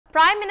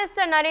Prime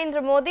Minister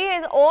Narendra Modi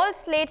is all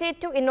slated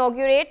to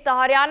inaugurate the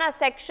Haryana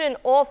section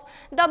of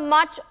the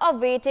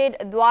much-awaited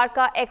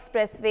Dwarka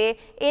Expressway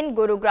in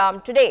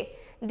Gurugram today.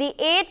 The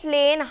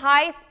 8-lane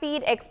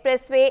high-speed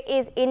expressway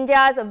is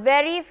India's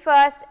very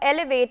first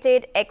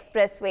elevated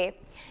expressway.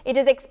 It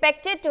is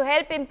expected to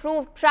help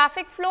improve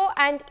traffic flow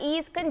and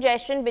ease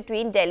congestion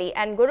between Delhi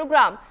and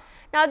Gurugram.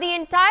 Now, the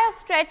entire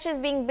stretch is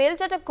being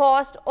built at a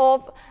cost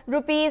of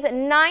Rs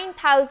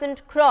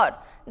 9,000 crore.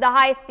 The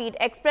high-speed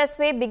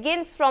expressway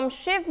begins from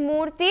Shiv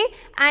Murti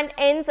and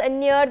ends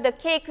near the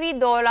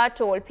Khekri-Daula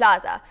toll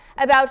plaza.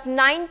 About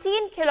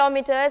 19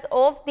 kilometers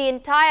of the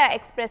entire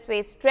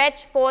expressway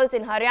stretch falls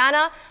in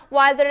Haryana,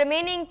 while the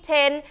remaining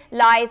 10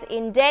 lies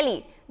in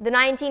Delhi. The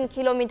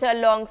 19-kilometer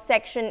long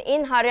section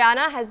in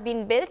Haryana has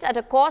been built at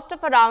a cost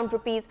of around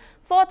Rs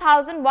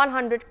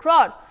 4,100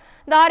 crore.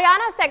 The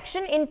Haryana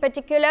section in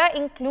particular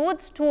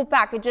includes two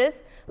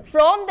packages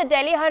from the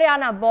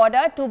Delhi-Haryana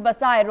border to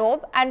Basai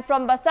Road and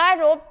from Basai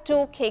Road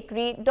to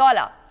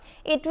Khekri-Daula.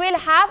 It will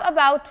have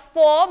about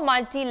 4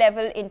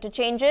 multi-level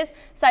interchanges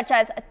such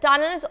as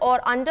tunnels or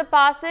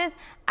underpasses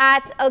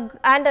as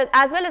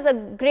well as a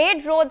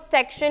grade road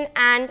section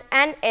and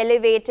an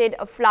elevated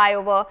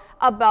flyover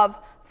above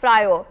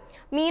flyover.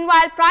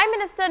 Meanwhile, Prime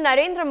Minister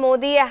Narendra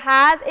Modi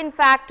has in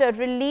fact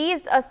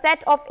released a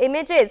set of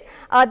images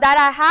that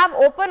I have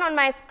open on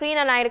my screen,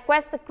 and I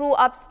request the crew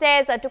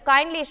upstairs to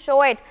kindly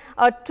show it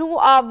to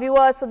our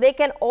viewers so they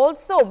can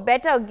also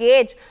better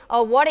gauge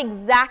what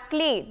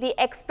exactly the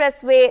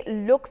expressway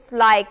looks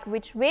like,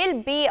 which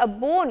will be a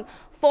boon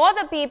for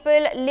the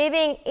people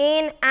living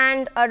in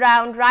and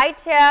around.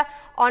 Right here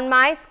on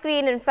my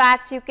screen, in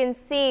fact, you can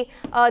see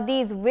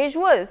these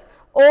visuals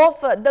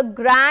of the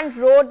grand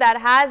road that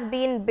has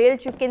been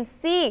built. You can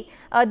see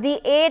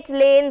the 8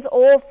 lanes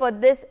of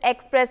this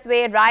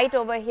expressway right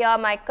over here.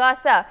 My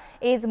cursor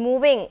is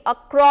moving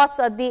across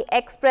the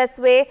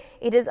expressway.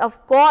 It is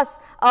of course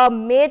a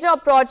major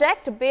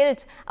project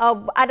built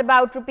at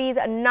about Rs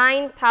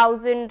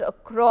 9,000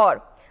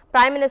 crore.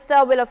 Prime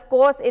Minister will of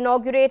course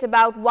inaugurate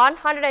about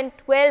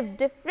 112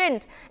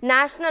 different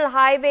national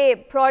highway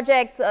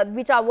projects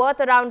which are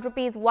worth around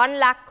Rs 1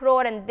 lakh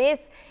crore, and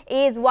this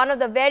is one of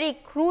the very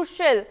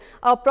crucial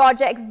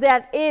projects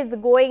that is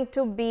going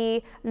to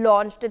be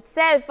launched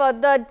itself.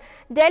 The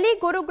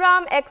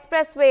Delhi-Gurugram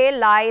Expressway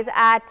lies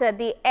at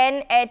the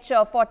NH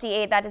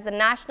 48, that is the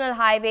National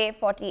Highway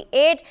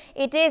 48.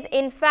 It is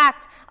in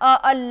fact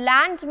a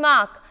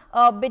landmark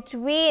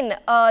between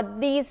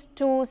these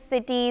two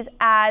cities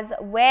as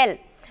well.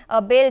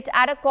 Built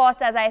at a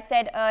cost, as I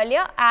said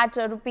earlier, at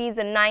Rs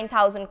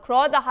 9,000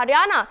 crore. The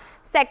Haryana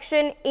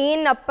section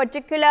in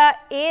particular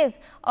is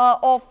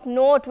of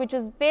note, which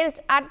is built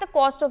at the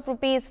cost of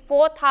Rs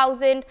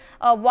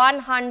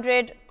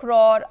 4,100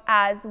 crore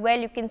as well.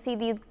 You can see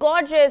these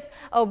gorgeous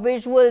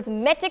visuals.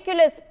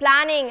 Meticulous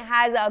planning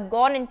has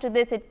gone into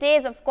this. It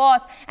is of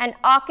course an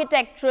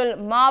architectural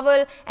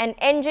marvel, an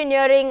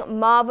engineering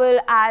marvel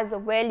as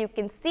well. You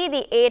can see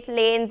the 8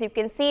 lanes, you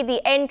can see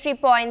the entry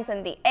points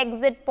and the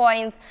exit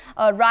points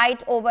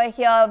right over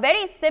here,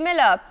 very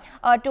similar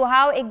to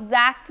how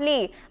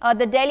exactly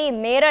the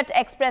Delhi-Meerut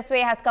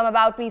Expressway has come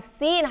about. We've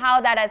seen how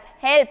that has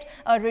helped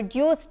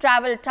reduce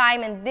travel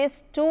time, and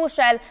this too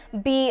shall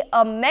be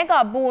a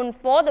mega boon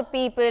for the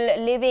people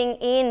living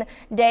in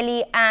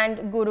Delhi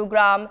and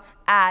Gurugram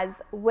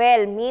as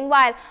well.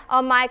 Meanwhile,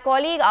 my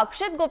colleague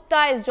Akshit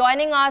Gupta is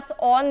joining us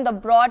on the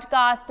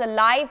broadcast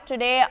live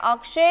today.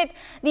 Akshit,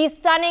 these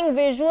stunning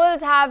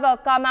visuals have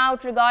come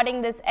out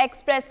regarding this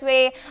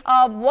expressway.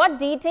 What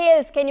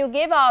details can you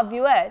give our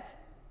viewers?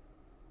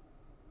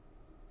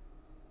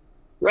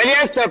 Well,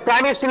 yes,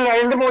 Prime Minister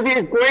Narendra Modi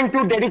is going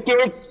to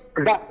dedicate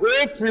the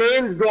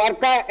 8-lane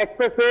Dwarka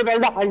Expressway, well,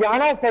 the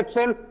Haryana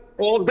section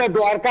of the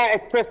Dwarka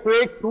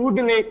Expressway to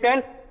the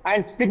nation,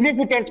 and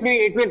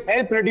significantly it will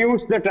help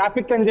reduce the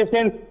traffic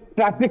congestion,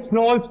 traffic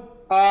stalls,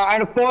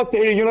 and of course,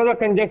 the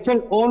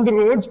congestion on the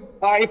roads.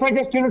 If I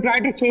just, try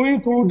to show you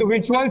through the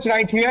visuals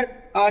right here,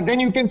 then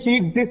you can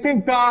see this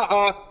is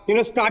the,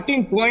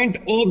 starting point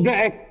of the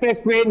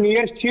expressway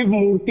near Shiv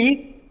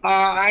Murti.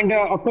 And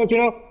of course,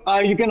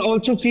 you can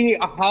also see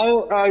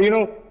how,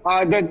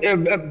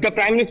 the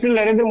Prime Minister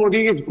Narendra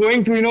Modi is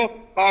going to,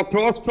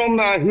 cross from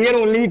here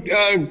only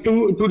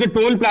to the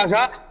toll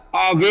plaza,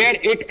 where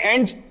it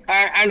ends.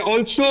 And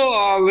also,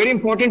 very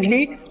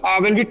importantly,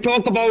 when we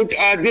talk about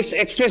this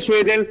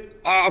expressway, then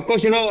of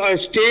course,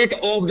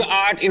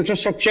 state-of-the-art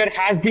infrastructure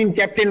has been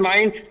kept in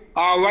mind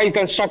while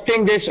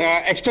constructing this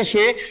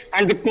expressway,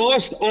 and the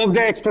cost of the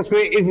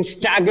expressway is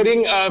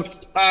staggering,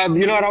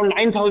 around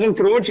 9,000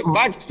 crores.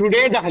 But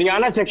today, the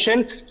Haryana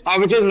section,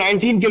 which is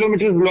 19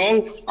 kilometers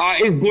long,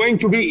 is going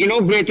to be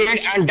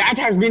inaugurated, and that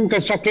has been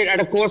constructed at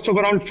a cost of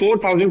around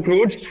 4,000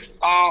 crores.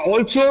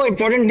 Also,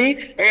 importantly,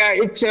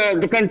 it's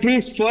the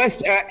country's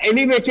first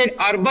elevated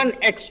urban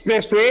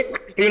expressway,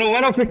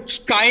 one of its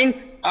kind,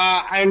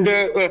 and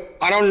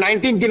around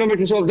 19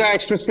 kilometers of the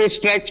expressway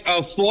stretch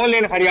fall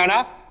in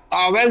Haryana.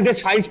 Well,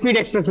 this high-speed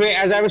expressway,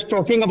 as I was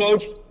talking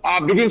about,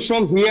 begins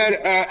from here,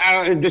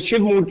 the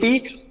Shiv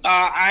Murti,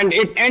 and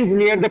it ends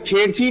near the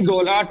Kherki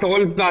Dola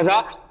Toll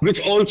Plaza,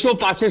 which also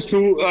passes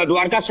through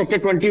Dwarka Sector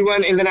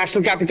 21 in the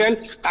national capital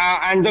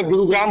and the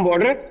Gurugram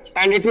border.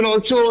 And it will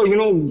also,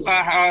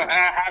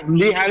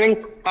 be having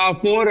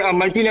 4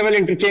 multi-level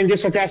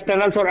interchanges such as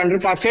tunnels or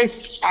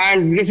underpasses.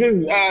 And this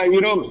is,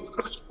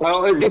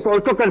 this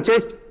also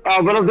consists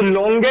one of the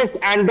longest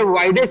and the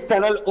widest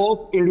tunnel of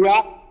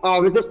India,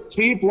 which is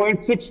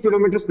 3.6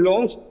 kilometers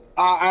long.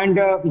 And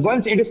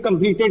once it is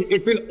completed,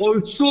 it will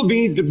also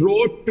be the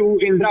road to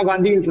Indira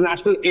Gandhi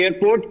International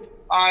Airport,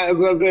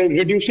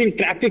 reducing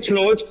traffic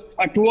flows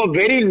to a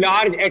very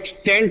large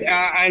extent,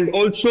 and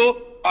also,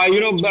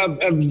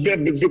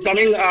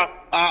 becoming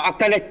a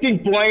connecting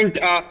point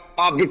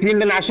between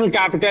the national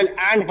capital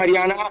and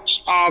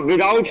Haryana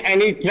without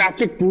any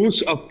traffic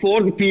pools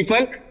for the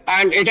people.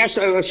 And it has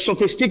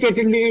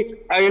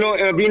sophisticatedly,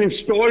 been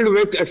installed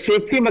with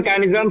safety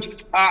mechanisms,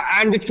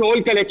 and the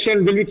toll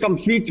collection will be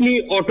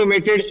completely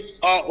automated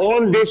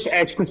on this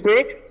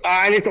expressway.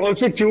 And it's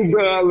also tubed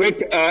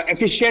with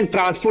efficient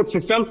transport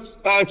system.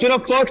 So,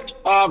 of course,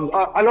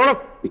 a lot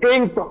of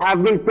things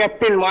have been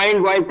kept in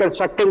mind while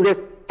constructing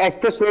this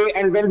expressway.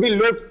 And when we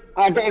look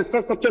at the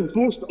infrastructure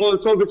boost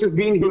also, which is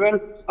being given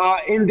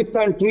in the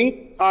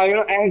country,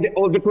 and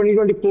of the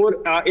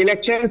 2024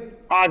 election,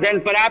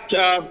 then perhaps,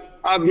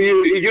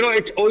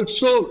 it's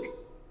also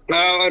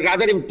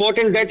rather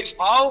important that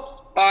how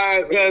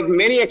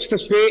many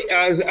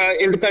expressways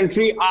in the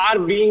country are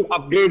being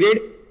upgraded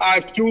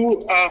to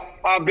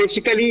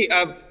basically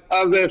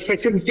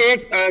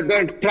facilitate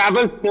the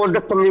travel for the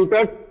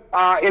commuters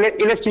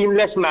in a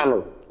seamless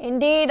manner.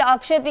 Indeed,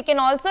 Akshit, we can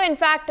also in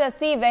fact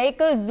see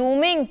vehicles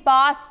zooming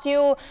past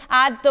you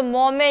at the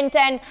moment,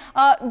 and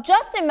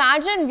just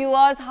imagine,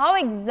 viewers, how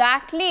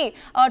exactly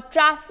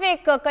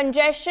traffic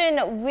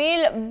congestion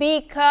will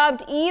be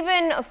curbed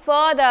even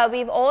further.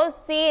 We've all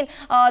seen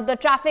the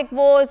traffic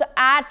woes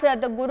at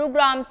the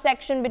Gurugram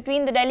section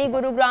between the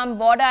Delhi-Gurugram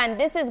border, and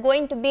this is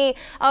going to be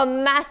a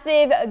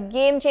massive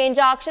game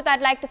changer. Akshit, I'd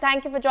like to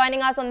thank you for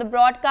joining us on the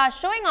broadcast,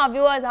 showing our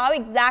viewers how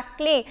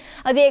exactly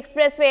the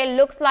expressway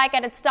looks like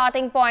at its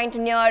starting point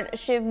near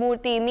Shiv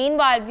Murti.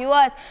 Meanwhile,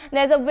 viewers,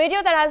 there's a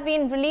video that has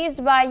been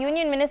released by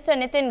Union Minister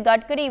Nitin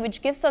Gadkari,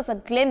 which gives us a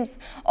glimpse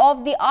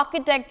of the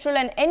architectural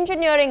and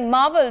engineering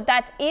marvel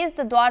that is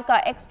the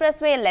Dwarka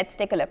Expressway. Let's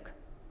take a look.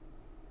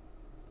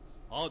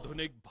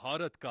 आधुनिक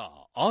भारत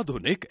का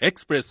आधुनिक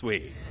expressway.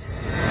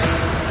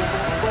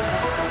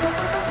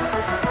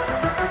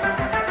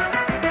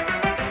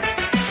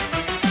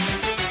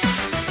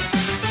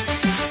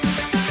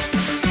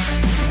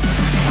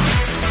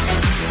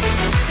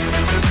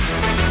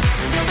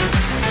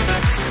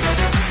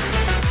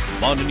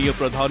 माननीय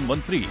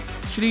प्रधानमंत्री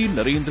श्री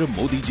नरेंद्र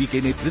मोदी जी के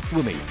नेतृत्व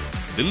में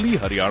दिल्ली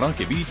हरियाणा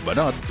के बीच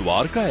बना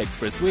द्वारका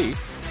एक्सप्रेसवे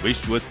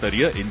विश्व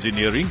स्तरीय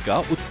इंजीनियरिंग का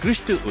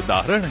उत्कृष्ट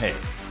उदाहरण है।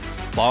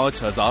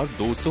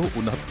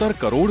 5,269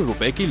 करोड़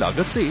रुपए की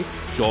लागत से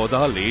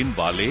 14 लेन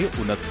वाले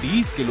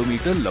 29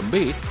 किलोमीटर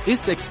लंबे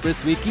इस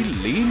एक्सप्रेसवे की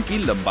लेन की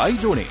लंबाई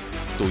जोड़ें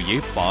तो ये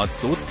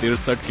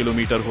 563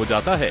 किलोमीटर हो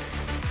जाता है।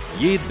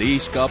 ये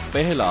देश का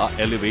पहला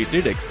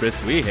एलिवेटेड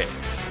एक्सप्रेसवे है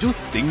जो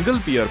सिंगल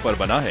पियर पर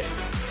बना है।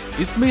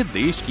 इसमें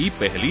देश की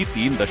पहली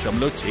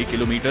 3.6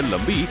 किलोमीटर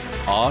लंबी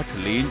 8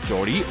 लेन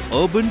चौड़ी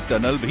अर्बन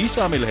टनल भी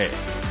शामिल है।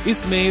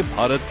 इसमें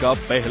भारत का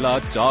पहला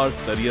 4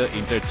 स्तरीय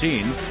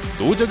इंटरचेंज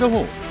 2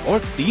 जगहों और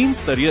 3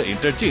 स्तरीय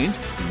इंटरचेंज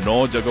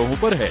 9 जगहों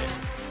पर है।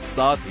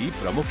 साथ ही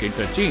प्रमुख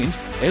इंटरचेंज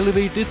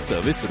एलिवेटेड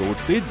सर्विस रोड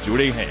से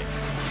जुड़े हैं।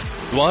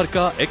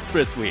 द्वारका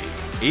एक्सप्रेसवे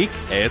एक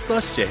ऐसा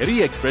शहरी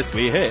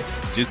एक्सप्रेसवे है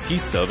जिसकी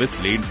सर्विस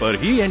लेन पर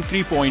ही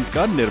एंट्री पॉइंट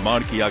का निर्माण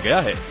किया गया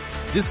है,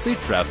 जिससे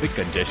ट्रैफिक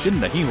कंजेशन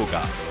नहीं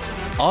होगा।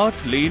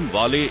 8 लेन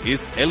वाले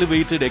इस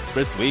एलिवेटेड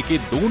एक्सप्रेसवे के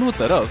दोनों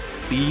तरफ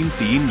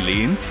 3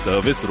 लेन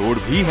सर्विस रोड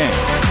भी हैं।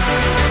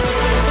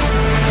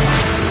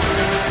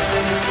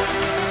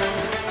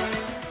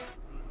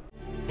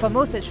 For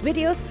more such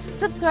videos,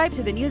 subscribe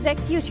to the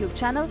NewsX YouTube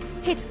channel,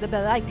 hit the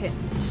bell icon.